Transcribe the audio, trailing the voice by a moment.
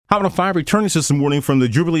Hot on Fire returning this morning from the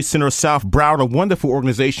Jubilee Center of South Broward, a wonderful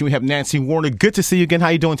organization. We have Nancy Warner. Good to see you again. How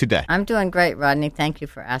are you doing today? I'm doing great, Rodney. Thank you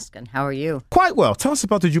for asking. How are you? Quite well. Tell us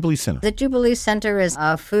about the Jubilee Center. The Jubilee Center is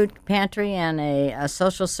a food pantry and a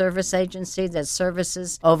social service agency that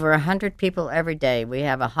services over 100 people every day. We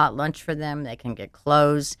have a hot lunch for them. They can get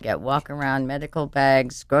clothes, get walk-around medical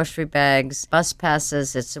bags, grocery bags, bus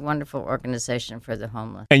passes. It's a wonderful organization for the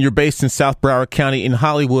homeless. And you're based in South Broward County in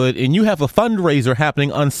Hollywood, and you have a fundraiser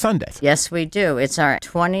happening on Sunday. Yes, we do. It's our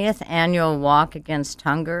 20th annual Walk Against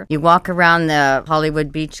Hunger. You walk around the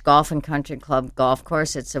Hollywood Beach Golf and Country Club golf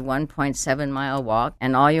course. It's a 1.7-mile walk,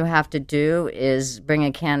 and all you have to do is bring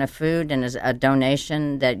a can of food and a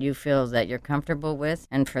donation that you feel that you're comfortable with.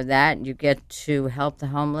 And for that, you get to help the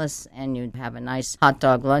homeless, and you have a nice hot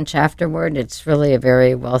dog lunch afterward. It's really a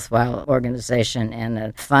very worthwhile organization and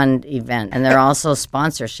a fun event. And there are also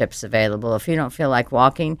sponsorships available. If you don't feel like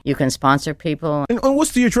walking, you can sponsor people. And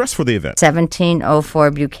what's the address for the event?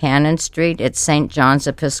 1704 Buchanan Street. It's St. John's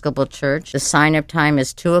Episcopal Church. The sign-up time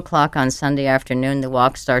is 2 o'clock on Sunday afternoon. The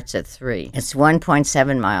walk starts at 3. It's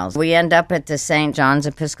 1.7 miles. We end up at the St. John's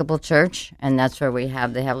Episcopal Church, and that's where they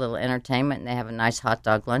have a little entertainment, and they have a nice hot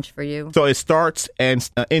dog lunch for you. So it starts and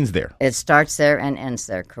ends there? It starts there and ends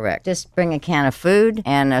there, correct. Just bring a can of food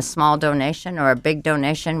and a small donation or a big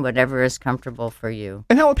donation, whatever is comfortable for you.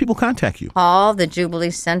 And how would people contact you? Call the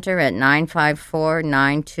Jubilee Center at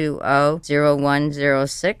 954-920-0106,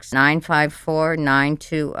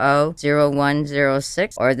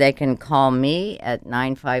 954-920-0106, or they can call me at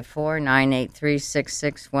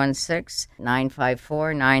 954-983-6616,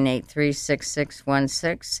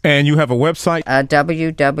 954-983-6616. And you have a website?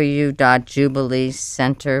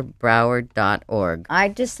 www.jubileecenterbroward.org.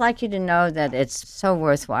 I'd just like you to know that it's so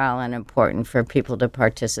worthwhile and important for people to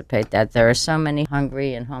participate, that there are so many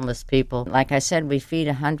hungry and homeless people. Like I said, we feed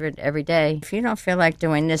 100 every day. If you don't feel like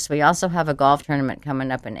doing this, we also have a golf tournament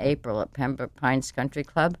coming up in April at Pembroke Pines Country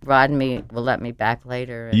Club. RODNEY will let me back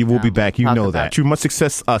later. You will be back. You know that. Much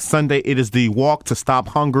success Sunday. It is the Walk to Stop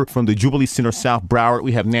Hunger from the Jubilee Center South Broward.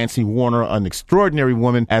 We have Nancy Warner, an extraordinary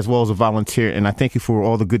woman, as well as a volunteer. And I thank you for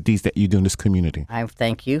all the good deeds that you do in this community. I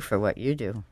thank you for what you do.